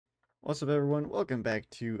What's up everyone, welcome back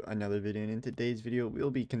to another video, and in today's video we'll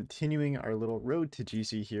be continuing our little road to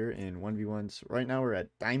GC here in 1v1s. Right now we're at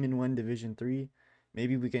Diamond 1 Division 3.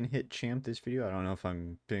 Maybe we can hit Champ this video. I don't know if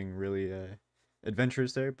I'm being really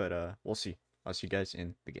adventurous there, but we'll see. I'll see you guys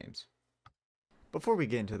in the games. Before we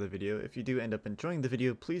get into the video, if you do end up enjoying the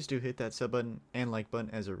video, please do hit that sub button and like button,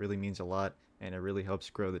 as it really means a lot and it really helps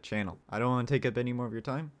grow the channel. I don't want to take up any more of your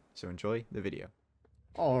time, so enjoy the video.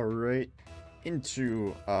 Alright,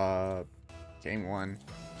 into game 1.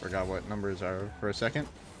 Forgot what numbers are for a second.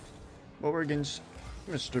 But we're against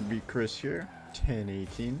Mr. B. Chris here,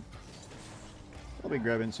 1018. I'll be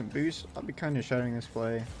grabbing some boost. I'll be kind of shadowing this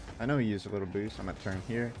play. I know he used a little boost. I'm gonna turn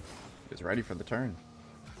here. He's ready for the turn.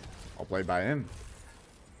 I'll play by him.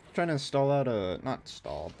 Trying to stall out not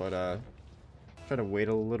stall, but try to wait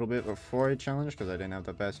a little bit before I challenge because I didn't have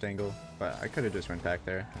the best angle. But I could have just went back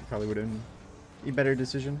there. It probably would have been a better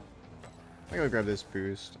decision. I gotta grab this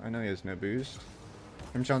boost. I know he has no boost.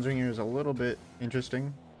 Him challenging here is a little bit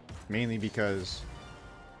interesting. Mainly because,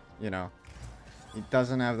 you know, he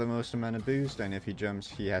doesn't have the most amount of boost, and if he jumps,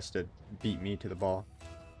 he has to beat me to the ball.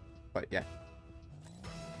 But yeah.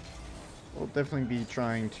 We'll definitely be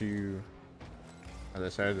trying to, as I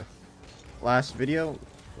said last video,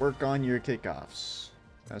 work on your kickoffs.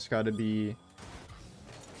 That's gotta be...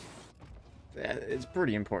 It's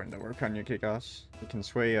pretty important to work on your kickoffs. You can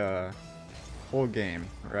sway a whole game,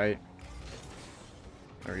 right?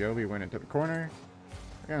 There we go, we went into the corner.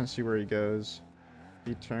 We're gonna see where he goes.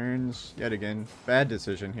 He turns, yet again, bad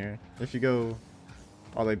decision here. If you go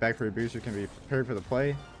all the way back for a boost, you can be prepared for the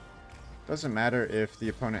play. Doesn't matter if the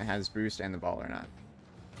opponent has boost and the ball or not.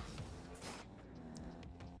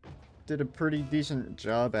 Did a pretty decent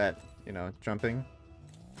job at, you know, jumping,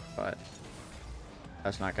 but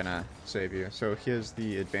that's not gonna save you. So he has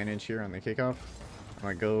the advantage here on the kickoff. I'm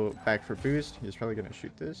gonna go back for boost. He's probably gonna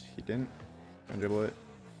shoot this. He didn't. Gonna dribble it.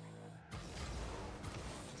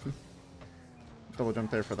 Double jump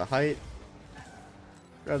there for the height.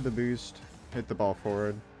 Grab the boost. Hit the ball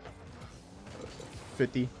forward.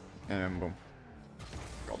 50. And boom.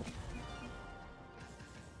 Goal.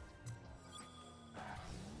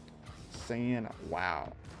 Saying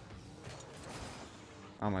wow.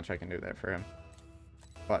 How much I can do there for him.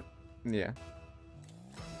 But, yeah.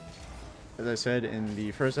 As I said in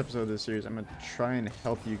the first episode of this series, I'm going to try and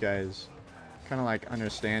help you guys kind of like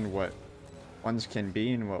understand what ones can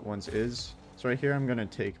be and what ones is. So right here, I'm going to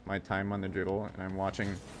take my time on the dribble, and I'm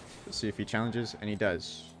watching to see if he challenges, and he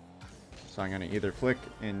does. So I'm going to either flick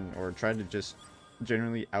in or try to just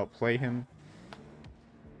generally outplay him.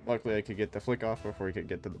 Luckily, I could get the flick off before he could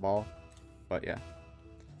get to the ball. But yeah,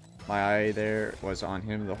 my eye there was on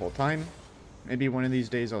him the whole time. Maybe one of these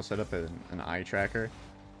days I'll set up an eye tracker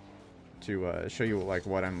to show you like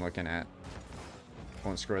what I'm looking at.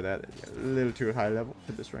 Won't score that. A little too high level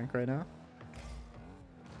for this rank right now.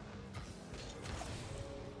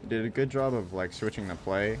 Did a good job of like switching the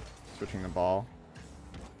play, switching the ball.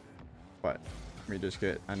 But we just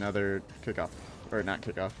get another kickoff, or not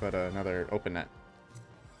kickoff, but another open net.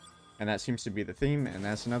 And that seems to be the theme, and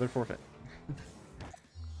that's another forfeit.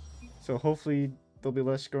 So hopefully there'll be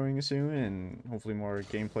less scoring soon, and hopefully more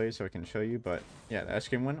gameplay so I can show you. But yeah, that's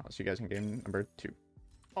game 1. I'll see you guys in game number 2.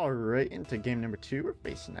 Alright, into game number 2. We're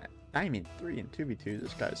facing that Diamond 3 and 2v2.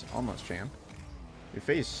 This guy's almost champ. We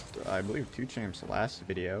faced, I believe, 2 champs last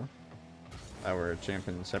video that were champ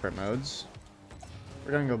in separate modes.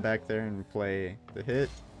 We're gonna go back there and play the hit,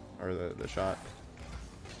 or the shot.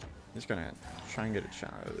 He's gonna try and get a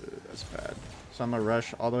shot. That's bad. So I'm gonna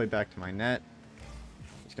rush all the way back to my net.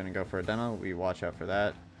 He's gonna go for a demo. We watch out for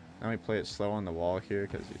that. Now we play it slow on the wall here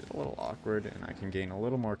because he's a little awkward, and I can gain a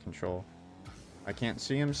little more control. I can't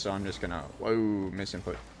see him, so I'm just gonna, whoa, miss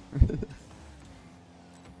input.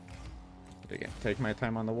 Again, take my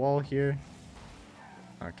time on the wall here.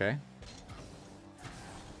 Okay.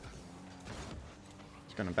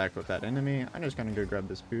 Just gonna back with that enemy. I'm just gonna go grab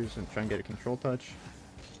this boost and try and get a control touch.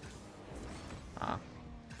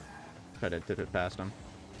 Try to dip it past him.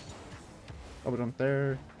 Double jump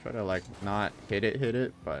there. Try to like not hit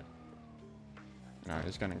it, but no,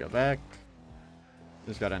 he's gonna go back.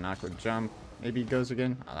 He's got an awkward jump. Maybe he goes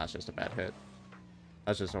again. Oh, that's just a bad hit.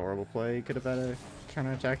 That's just a horrible play. He could have had a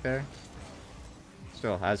counter attack there.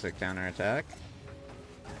 Still has a counter attack.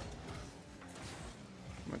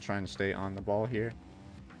 I'm gonna try and stay on the ball here.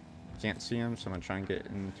 Can't see him, so I'm gonna try and get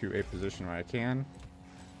into a position where I can.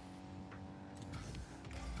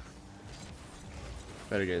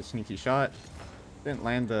 Better get a sneaky shot. Didn't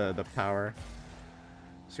land the power.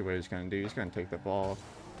 See what he's gonna do. He's gonna take the ball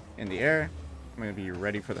in the air. I'm gonna be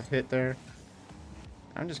ready for the hit there.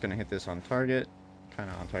 I'm just gonna hit this on target.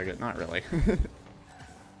 kind of on target. Not really.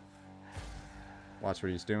 Watch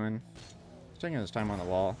what he's doing. He's taking his time on the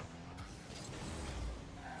wall.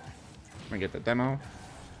 I'm gonna get the demo.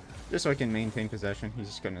 Just so I can maintain possession. He's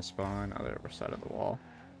just gonna spawn on the other side of the wall.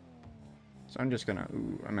 So I'm just gonna...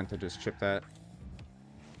 Ooh, I meant to just chip that.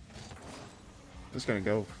 Just gonna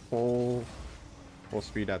go full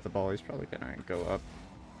speed at the ball. He's probably gonna go up.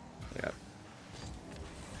 Yeah.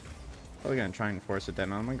 Probably gonna try and force a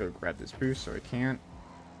demo. I'm gonna go grab this boost so I can't.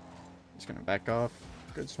 He's gonna back off.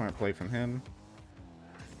 Good smart play from him.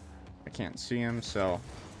 I can't see him, so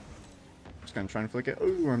I'm just gonna try and flick it.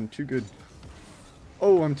 Oh, I'm too good.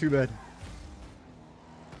 Oh, I'm too bad.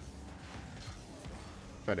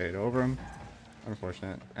 But I hit over him.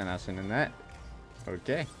 Unfortunate. And that's in the net.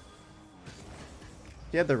 Okay.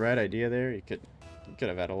 He had the right idea there. He could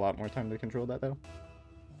have had a lot more time to control that, though.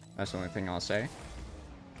 That's the only thing I'll say.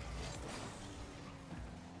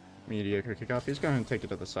 Mediocre kickoff. He's going to take it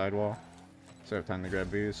to the sidewall. So I have time to grab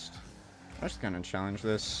boost. I'm just going to challenge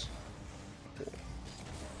this.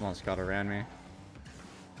 Almost got around me.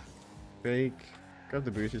 Fake. Grab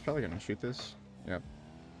the boost. He's probably going to shoot this. Yep.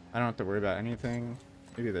 I don't have to worry about anything.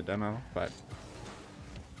 Maybe the demo, but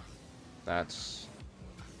that's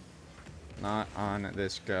not on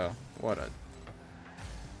this go. What a...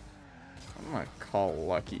 I'm gonna call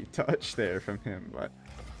lucky touch there from him, but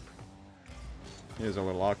he is a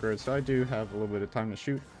little awkward, so I do have a little bit of time to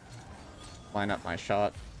shoot. Line up my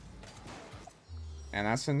shot. And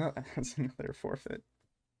that's another forfeit.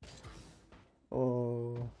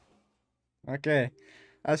 Oh. Okay.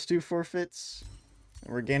 That's 2 forfeits.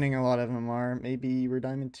 We're gaining a lot of MMR. Maybe we're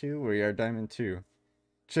Diamond 2? We are Diamond 2.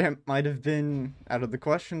 Champ might have been out of the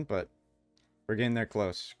question, but we're getting there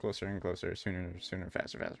close. Closer and closer. Sooner,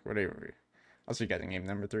 faster, whatever. I'll see you guys in game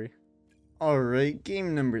number 3. Alright,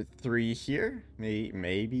 game number 3 here.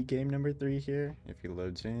 Maybe game number 3 here. If he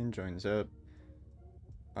loads in, joins up.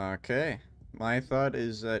 Okay. My thought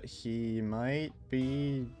is that he might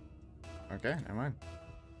be... Okay, never mind.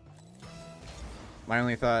 My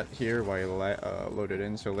only thought here, while he loaded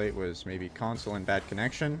in so late, was maybe console and bad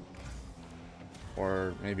connection.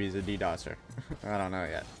 Or maybe he's a DDoSer. I don't know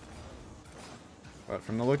yet. But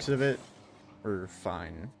from the looks of it, we're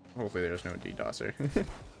fine. Hopefully there's no DDoSer.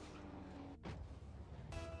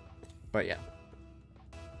 But yeah.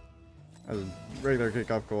 That was a regular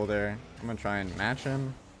kickoff goal there. I'm going to try and match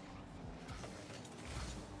him.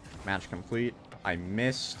 Match complete. I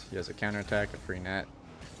missed. He has a counterattack, a free net.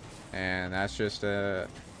 And that's just an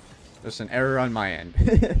error on my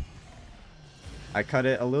end. I cut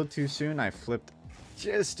it a little too soon. I flipped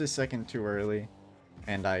just a second too early.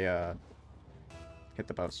 And I hit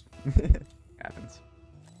the post. Happens.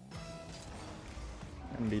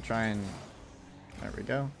 I'm gonna be trying... There we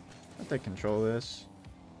go. I'll take control of this.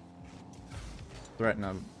 Threaten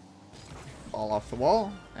a ball off the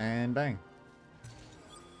wall. And bang.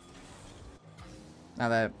 Now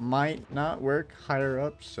that might not work higher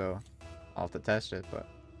up, so I'll have to test it, but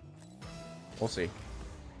we'll see.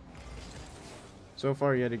 So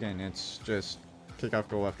far, yet again, it's just kickoff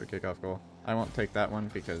goal after kickoff goal. I won't take that one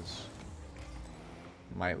because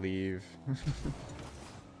might leave.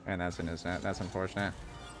 And that's in his net. That's unfortunate.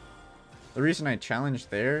 The reason I challenged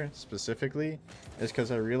there specifically is because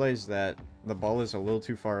I realized that the ball is a little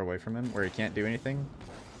too far away from him where he can't do anything,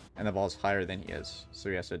 and the ball's higher than he is, so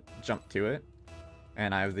he has to jump to it.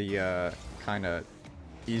 And I have the kind of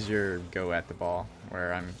easier go at the ball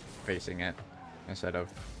where I'm facing it instead of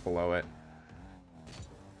below it.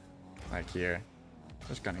 Like here.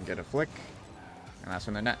 Just gonna get a flick. And that's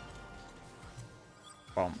in the net.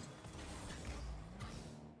 Boom.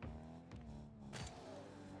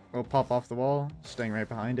 Little pop off the wall. Staying right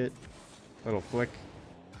behind it. Little flick.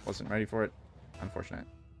 Wasn't ready for it. Unfortunate.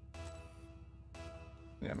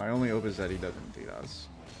 Yeah, my only hope is that he doesn't do those.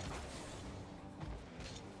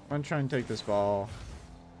 I'm gonna try and take this ball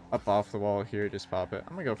up off the wall here, just pop it.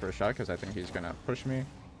 I'm gonna go for a shot because I think he's gonna push me.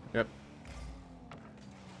 Yep.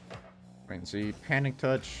 Wait and see. Panic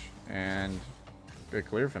touch and good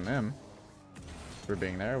clear from him for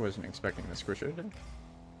being there. I wasn't expecting the squisher.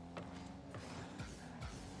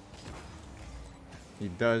 He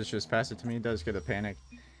does just pass it to me. He does get a panic.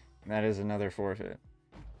 And that is another forfeit.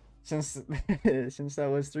 Since that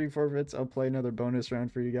was 3 forfeits, I'll play another bonus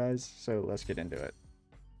round for you guys. So let's get into it.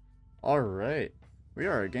 Alright, we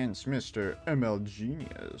are against Mr. ML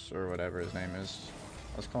Genius, or whatever his name is.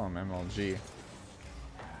 Let's call him MLG.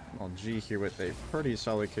 MLG here with a pretty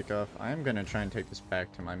solid kickoff. I am going to try and take this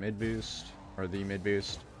back to my mid boost, or the mid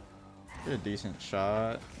boost. Get a decent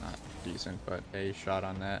shot, not decent, but a shot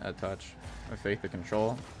on that, a touch. I fake the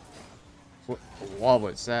control. What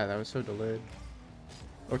was that? That was so delayed.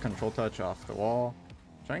 Little control touch off the wall.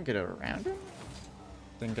 Try and get it around him?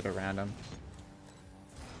 Didn't get around him.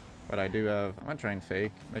 But I do have... I'm gonna try and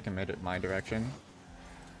fake. Make him hit it my direction.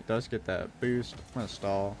 He does get that boost. I'm gonna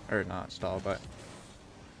stall. Or not stall, but...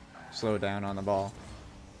 slow down on the ball.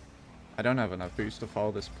 I don't have enough boost to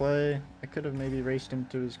follow this play. I could have maybe raced him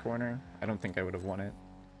to his corner. I don't think I would have won it.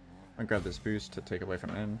 I'm gonna grab this boost to take away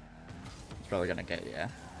from him. He's probably gonna get, yeah.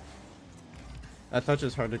 That touch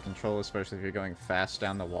is hard to control, especially if you're going fast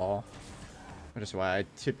down the wall. Which is why I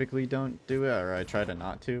typically don't do it, or I try to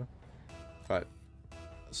not to. But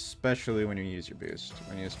especially when you use your boost.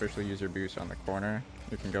 When you especially use your boost on the corner,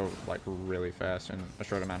 you can go like really fast in a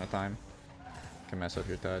short amount of time. Can mess up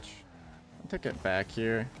your touch. I'll take it back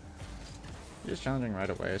here. He's challenging right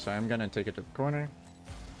away, so I'm gonna take it to the corner.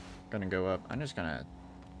 Gonna go up. I'm just gonna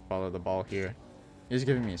follow the ball here. He's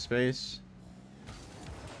giving me space.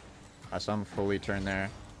 I saw him fully turn there,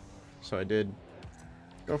 so I did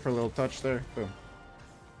go for a little touch there. Boom.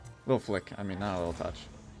 Little flick. I mean, not a little touch.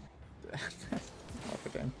 Off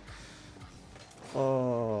again.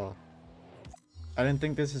 Oh, I didn't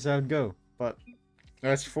think this is how it'd go, but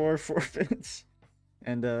that's 4 forfeits.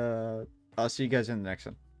 And I'll see you guys in the next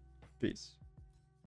one. Peace.